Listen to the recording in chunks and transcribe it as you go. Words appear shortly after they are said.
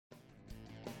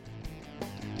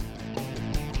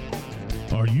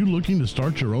Are you looking to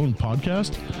start your own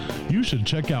podcast? You should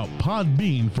check out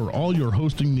Podbean for all your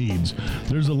hosting needs.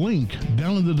 There's a link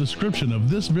down in the description of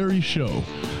this very show.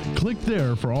 Click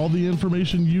there for all the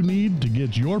information you need to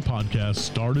get your podcast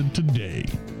started today.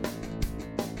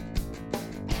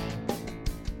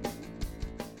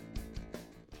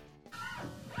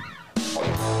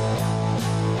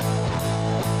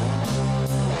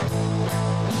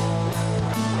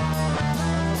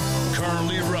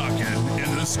 Currently rocking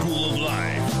in the school of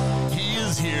life. He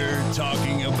is here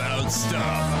talking about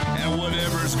stuff and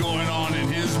whatever's going on in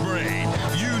his brain.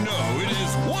 You know it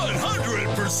is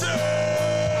 100%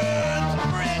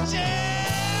 Bridget!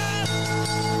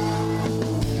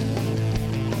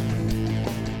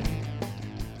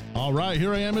 All right,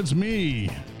 here I am. It's me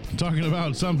talking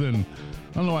about something.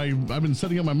 I don't know why I've been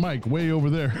setting up my mic way over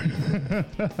there.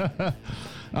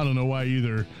 I don't know why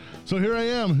either. So here I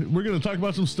am. We're going to talk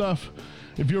about some stuff.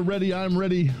 If you're ready, I'm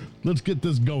ready. Let's get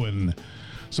this going.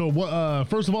 So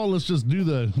first of all, let's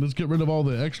get rid of all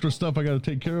the extra stuff I got to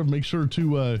take care of. Make sure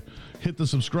to hit the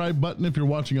subscribe button if you're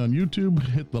watching on YouTube.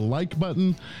 Hit the like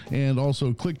button and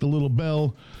also click the little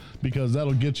bell because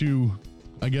that'll get you,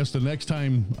 I guess, the next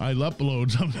time I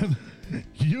upload something,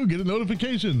 you get a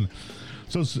notification.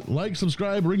 So like,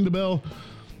 subscribe, ring the bell.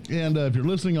 And if you're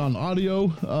listening on audio,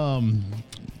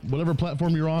 whatever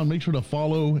platform you're on, make sure to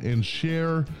follow and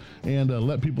share and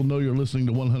let people know you're listening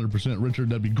to 100% Richard.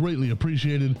 That'd be greatly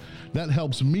appreciated. That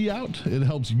helps me out. It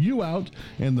helps you out.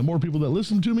 And the more people that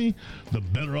listen to me, the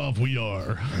better off we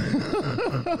are.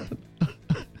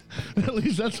 At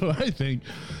least that's what I think.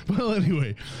 Well,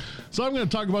 anyway, so I'm going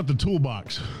to talk about the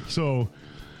toolbox. So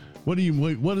what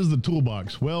is the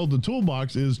toolbox? Well, the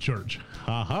toolbox is church.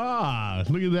 Ha!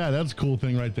 Look at that. That's a cool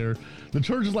thing right there. The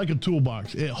church is like a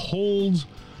toolbox. It holds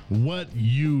what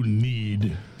you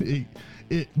need.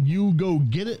 You go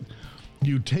get it,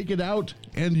 you take it out,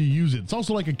 and you use it. It's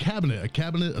also like a cabinet,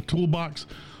 a toolbox,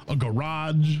 a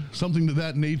garage, something to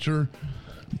that nature.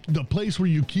 The place where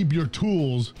you keep your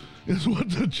tools is what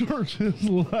the church is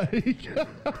like.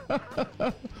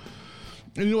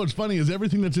 And you know what's funny is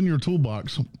everything that's in your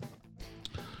toolbox,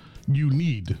 you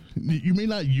need. You may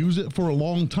not use it for a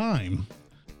long time.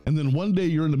 And then one day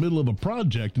you're in the middle of a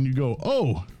project and you go,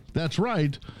 oh, that's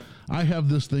right. I have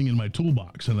this thing in my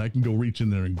toolbox and I can go reach in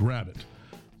there and grab it.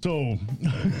 So,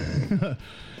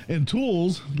 and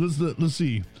tools, let's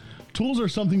see. Tools are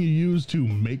something you use to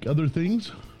make other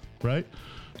things, right?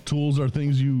 Tools are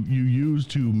things you use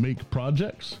to make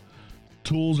projects.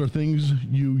 Tools are things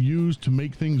you use to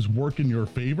make things work in your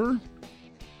favor.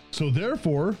 So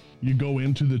therefore, you go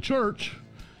into the church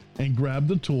and grab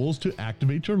the tools to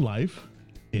activate your life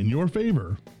in your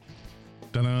favor.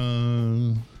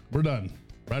 Ta-da! We're done.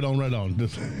 Right on.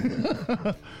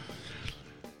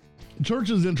 Church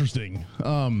is interesting.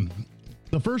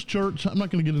 The first church, I'm not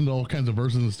going to get into all kinds of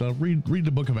verses and stuff. Read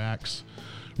the book of Acts.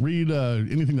 Read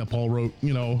anything that Paul wrote,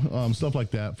 stuff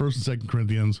like that. 1st and 2nd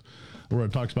Corinthians, where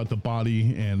it talks about the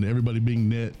body and everybody being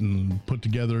knit and put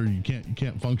together. You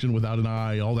can't function without an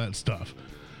eye, all that stuff.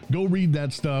 Go read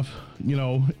that stuff,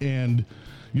 and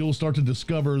you'll start to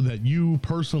discover that you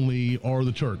personally are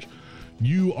the church.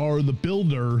 You are the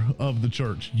builder of the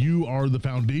church. You are the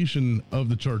foundation of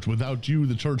the church. Without you,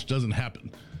 the church doesn't happen.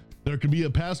 There could be a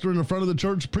pastor in the front of the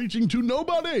church preaching to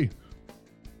nobody.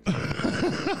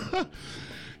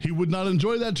 He would not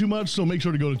enjoy that too much, so make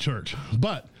sure to go to church.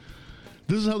 But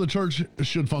this is how the church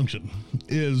should function.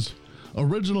 Is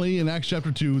originally in Acts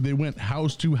chapter 2, they went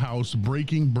house to house,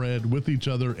 breaking bread with each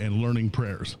other and learning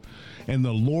prayers. And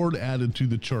the Lord added to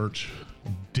the church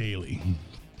daily.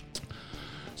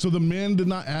 So the men did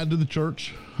not add to the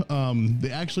church.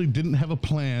 They actually didn't have a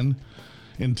plan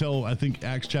until I think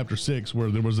Acts chapter 6,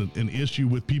 where there was an issue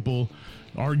with people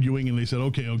arguing, and they said,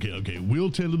 okay,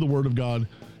 we'll tend to the word of God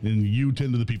and you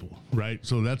tend to the people, right?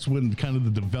 So that's when kind of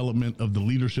the development of the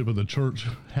leadership of the church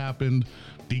happened,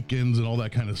 deacons and all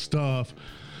that kind of stuff.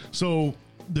 So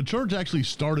the church actually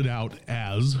started out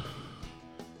as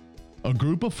a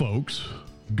group of folks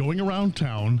going around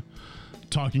town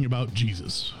talking about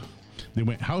Jesus. They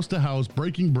went house to house,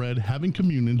 breaking bread, having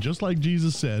communion, just like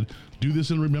Jesus said, do this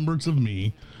in remembrance of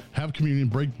me, have communion,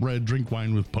 break bread, drink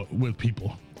wine with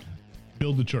people,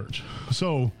 build the church.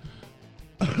 So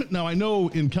now I know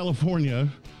in California,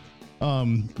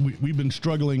 we've been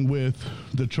struggling with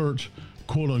the church,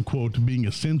 quote unquote, being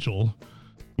essential.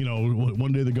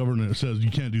 One day the governor says,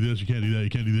 you can't do this, you can't do that, you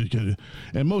can't do this, you can't do that.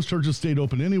 And most churches stayed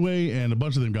open anyway, and a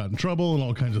bunch of them got in trouble and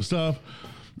all kinds of stuff.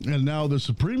 And now the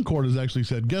Supreme Court has actually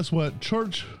said, guess what?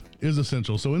 Church is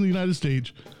essential. So in the United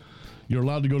States, you're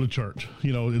allowed to go to church.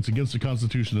 It's against the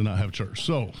Constitution to not have church.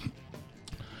 So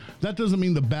that doesn't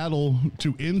mean the battle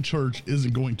to end church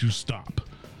isn't going to stop.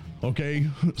 Okay,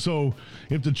 so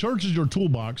if the church is your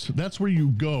toolbox, that's where you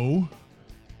go.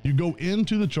 You go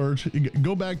into the church,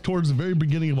 go back towards the very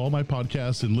beginning of all my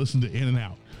podcasts and listen to In and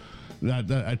Out.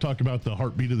 I talk about the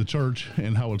heartbeat of the church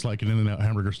and how it's like an In and Out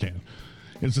hamburger stand.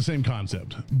 It's the same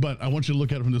concept, but I want you to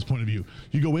look at it from this point of view.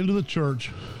 You go into the church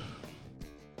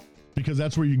because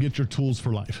that's where you get your tools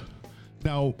for life.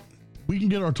 Now, we can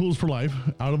get our tools for life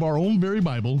out of our own very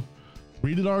Bible,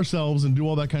 read it ourselves, and do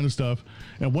all that kind of stuff.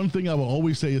 And one thing I will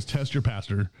always say is test your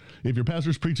pastor. If your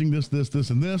pastor's preaching this,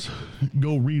 and this,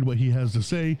 go read what he has to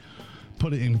say,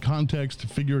 put it in context,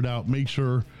 figure it out, make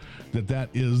sure that that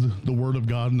is the word of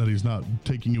God and that he's not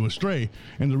taking you astray.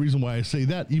 And the reason why I say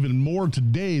that even more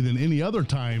today than any other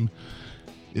time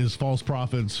is false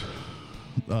prophets,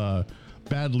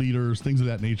 bad leaders, things of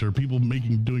that nature, people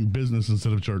doing business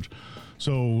instead of church.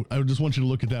 So I just want you to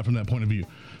look at that from that point of view.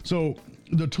 So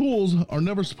the tools are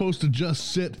never supposed to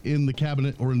just sit in the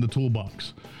cabinet or in the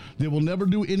toolbox. They will never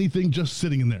do anything just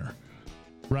sitting in there,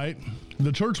 right?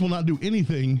 The church will not do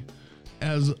anything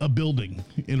as a building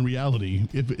in reality.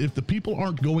 If the people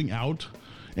aren't going out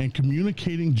and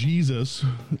communicating Jesus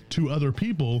to other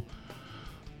people,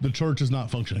 the church is not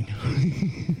functioning.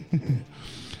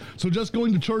 So just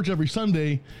going to church every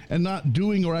Sunday and not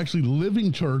doing or actually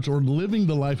living church or living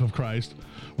the life of Christ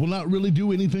will not really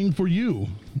do anything for you.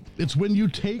 It's when you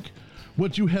take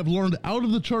what you have learned out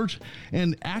of the church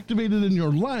and activate it in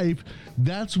your life,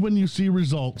 that's when you see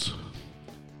results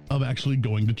of actually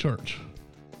going to church.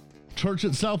 Church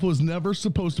itself was never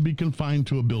supposed to be confined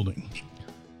to a building.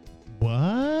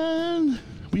 What?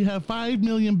 We have 5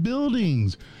 million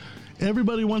buildings.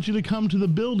 Everybody wants you to come to the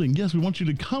building. Yes, we want you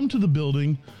to come to the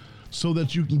building so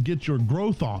that you can get your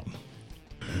growth on.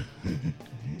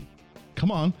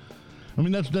 Come on. I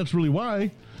mean, that's really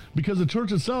why, because the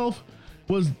church itself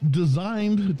was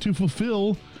designed to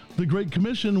fulfill the Great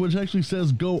Commission, which actually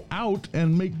says go out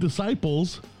and make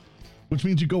disciples, which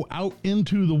means you go out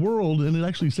into the world, and it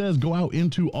actually says go out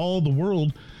into all the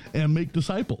world and make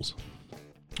disciples,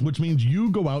 which means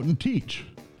you go out and teach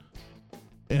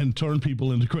and turn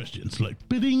people into Christians. Like,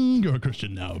 bidding, you're a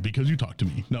Christian now because you talk to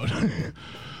me. No,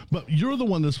 but you're the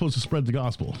one that's supposed to spread the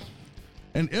gospel.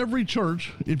 And every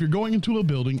church, if you're going into a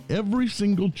building, every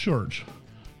single church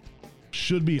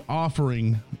should be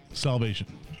offering salvation,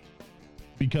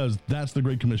 because that's the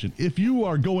Great Commission. If you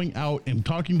are going out and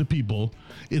talking to people,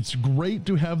 it's great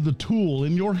to have the tool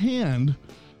in your hand,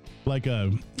 like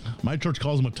my church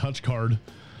calls them a touch card.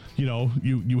 You know,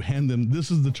 you hand them,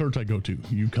 this is the church I go to.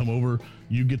 You come over,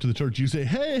 you get to the church, you say,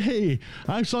 hey,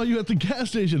 I saw you at the gas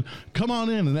station. Come on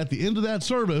in. And at the end of that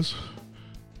service,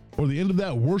 or the end of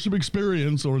that worship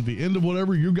experience, or the end of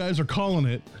whatever you guys are calling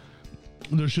it,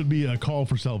 there should be a call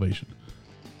for salvation.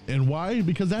 And why?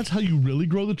 Because that's how you really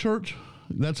grow the church.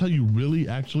 That's how you really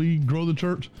actually grow the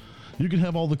church. You can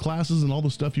have all the classes and all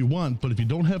the stuff you want, but if you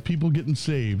don't have people getting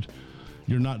saved,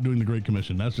 you're not doing the Great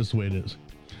Commission. That's just the way it is.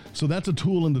 So that's a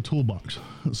tool in the toolbox.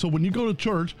 So when you go to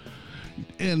church,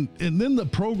 and then the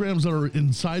programs that are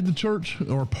inside the church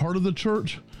or part of the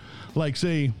church, like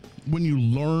say when you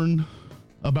learn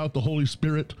about the Holy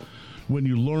Spirit, when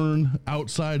you learn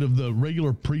outside of the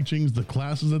regular preachings, the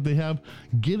classes that they have,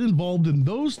 get involved in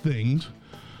those things,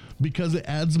 because it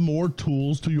adds more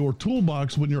tools to your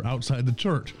toolbox when you're outside the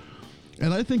church.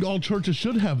 And I think all churches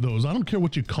should have those. I don't care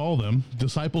what you call them: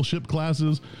 discipleship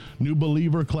classes, new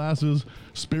believer classes,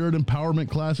 spirit empowerment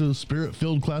classes,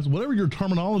 spirit-filled classes, whatever your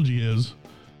terminology is.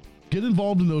 Get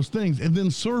involved in those things and then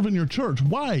serve in your church.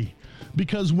 Why?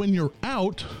 Because when you're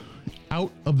out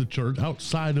of the church,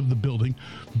 outside of the building,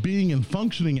 being and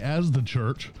functioning as the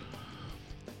church,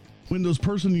 when those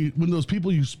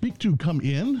people you speak to come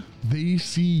in, they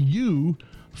see you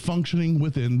functioning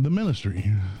within the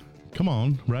ministry. Come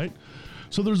on, right?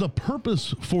 So there's a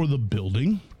purpose for the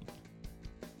building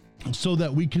so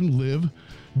that we can live,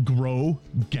 grow,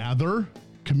 gather,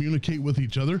 communicate with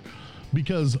each other,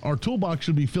 because our toolbox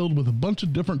should be filled with a bunch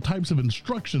of different types of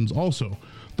instructions also.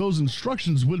 Those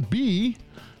instructions would be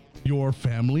your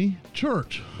family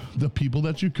church, the people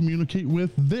that you communicate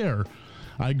with there.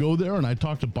 I go there and I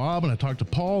talk to Bob and I talk to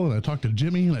Paul and I talk to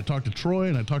Jimmy and I talk to Troy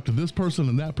and I talk to this person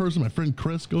and that person. My friend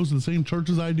Chris goes to the same church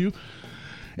as I do.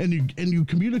 And you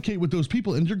communicate with those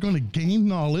people, and you're going to gain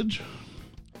knowledge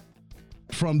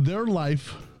from their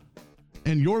life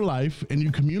and your life, and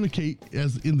you communicate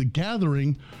as in the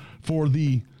gathering for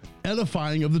the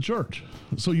edifying of the church.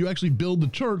 So you actually build the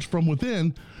church from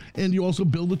within, and you also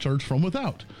build the church from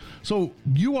without. So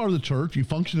you are the church, you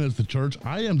function as the church.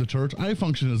 I am the church, I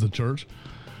function as the church.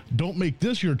 don't make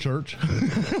this your church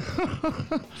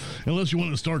unless you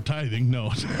want to start tithing. No,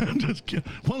 just kidding.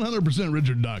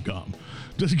 100%richard.com.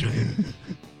 Just kidding.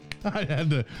 I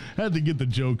had to get the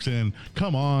jokes in.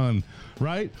 Come on,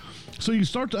 right? So you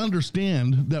start to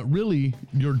understand that really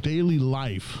your daily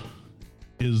life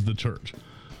is the church.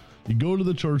 You go to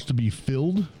the church to be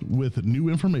filled with new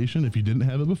information if you didn't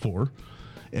have it before,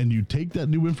 and you take that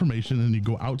new information and you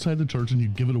go outside the church and you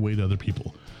give it away to other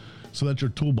people. So that's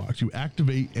your toolbox. You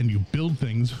activate and you build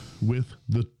things with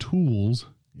the tools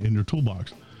in your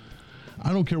toolbox.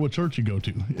 I don't care what church you go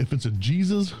to. If it's a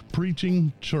Jesus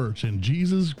preaching church and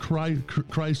Jesus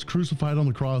Christ crucified on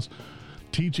the cross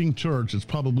teaching church, it's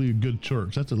probably a good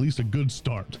church. That's at least a good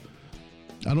start.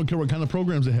 I don't care what kind of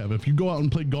programs they have. If you go out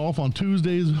and play golf on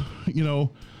Tuesdays,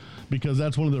 because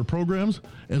that's one of their programs,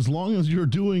 as long as you're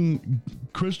doing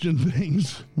Christian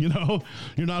things, you're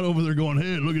not over there going,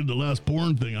 hey, look at the last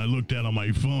porn thing I looked at on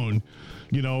my phone,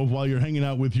 while you're hanging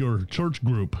out with your church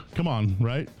group. Come on,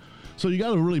 right? So you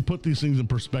got to really put these things in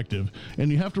perspective,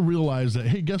 and you have to realize that,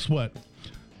 hey, guess what?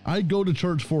 I go to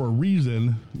church for a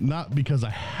reason, not because I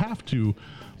have to,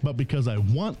 but because I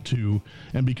want to,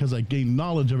 and because I gain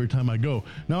knowledge every time I go.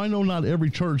 Now, I know not every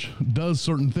church does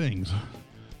certain things.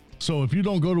 So if you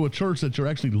don't go to a church that you're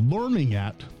actually learning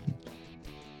at,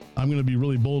 I'm going to be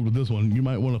really bold with this one. You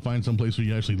might want to find some place where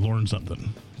you actually learn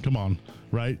something. Come on,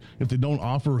 right? If they don't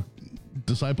offer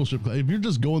discipleship, if you're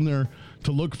just going there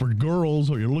to look for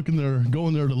girls, or you're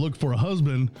going there to look for a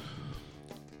husband,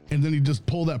 and then you just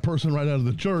pull that person right out of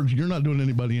the church, you're not doing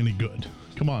anybody any good.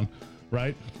 Come on,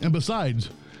 right? And besides,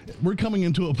 we're coming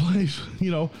into a place,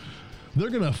 they're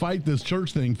going to fight this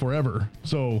church thing forever.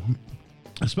 So,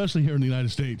 especially here in the United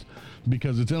States,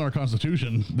 because it's in our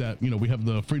Constitution that, we have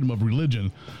the freedom of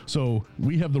religion. So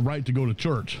we have the right to go to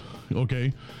church.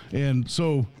 Okay. And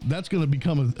so that's going to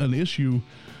become an issue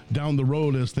down the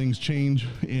road as things change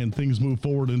and things move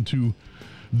forward into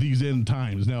these end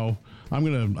times. Now, I'm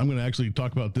going to actually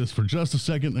talk about this for just a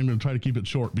second. I'm going to try to keep it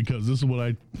short because this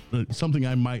is something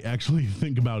I might actually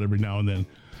think about every now and then.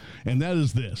 And that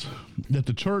is this, that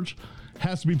the church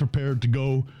has to be prepared to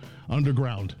go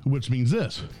underground, which means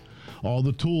this: all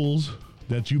the tools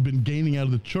that you've been gaining out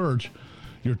of the church,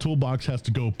 your toolbox has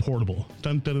to go portable.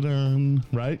 Dun, dun, dun, dun,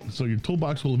 right? So your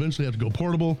toolbox will eventually have to go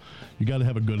portable. You got to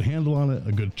have a good handle on it,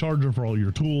 a good charger for all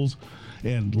your tools,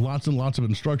 and lots of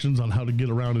instructions on how to get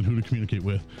around and who to communicate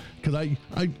with. Because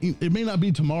it may not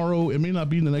be tomorrow, it may not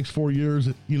be in the next 4 years,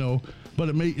 but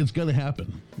it's going to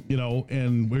happen,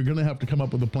 and we're going to have to come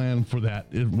up with a plan for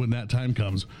that when that time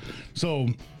comes. So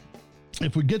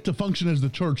if we get to function as the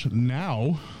church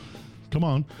now, come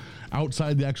on,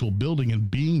 outside the actual building and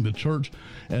being the church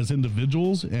as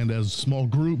individuals and as small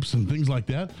groups and things like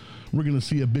that, we're going to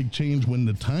see a big change when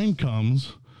the time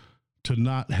comes to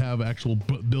not have actual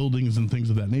buildings and things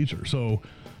of that nature. So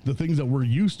the things that we're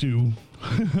used to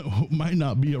might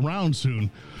not be around soon.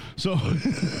 So,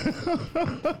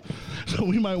 so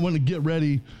we might want to get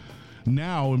ready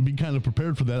now and be kind of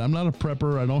prepared for that. I'm not a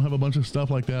prepper. I don't have a bunch of stuff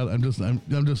like that. I'm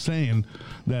just saying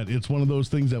that it's one of those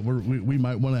things that we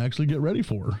might want to actually get ready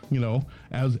for,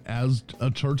 as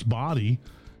a church body,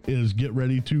 is get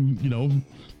ready to,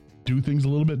 do things a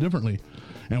little bit differently.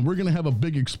 And we're going to have a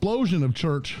big explosion of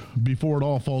church before it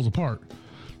all falls apart.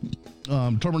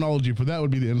 Terminology for that would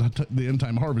be the end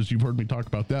time harvest. You've heard me talk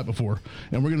about that before.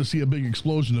 And we're going to see a big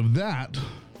explosion of that,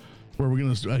 where we're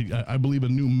going to, I believe, a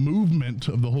new movement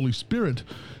of the Holy Spirit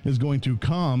is going to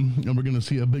come, and we're going to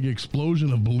see a big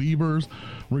explosion of believers.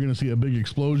 We're going to see a big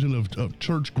explosion of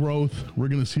church growth. We're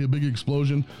going to see a big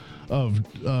explosion of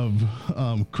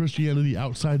Christianity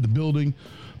outside the building.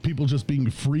 People just being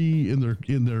free in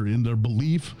their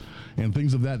belief and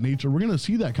things of that nature. We're going to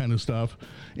see that kind of stuff,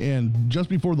 and just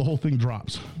before the whole thing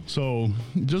drops. So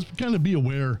just kind of be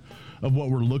aware of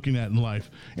what we're looking at in life.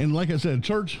 And like I said,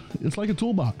 church, it's like a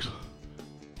toolbox.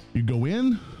 You go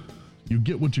in, you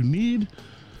get what you need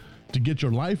to get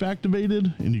your life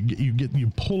activated, and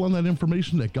you pull on that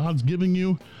information that God's giving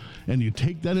you, and you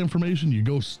take that information, you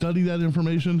go study that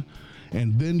information,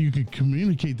 and then you can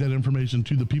communicate that information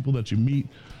to the people that you meet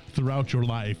throughout your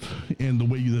life, and the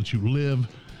way that you live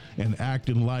and act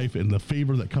in life, and the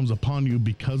favor that comes upon you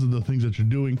because of the things that you're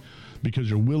doing, because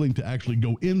you're willing to actually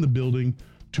go in the building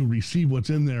to receive what's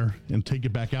in there and take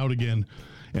it back out again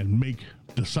and make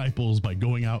disciples by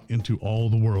going out into all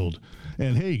the world.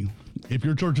 And hey, if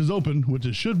your church is open, which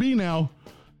it should be now,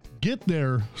 get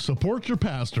there, support your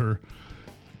pastor,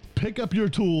 pick up your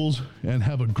tools, and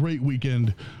have a great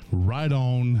weekend. Right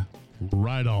on,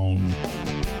 right on.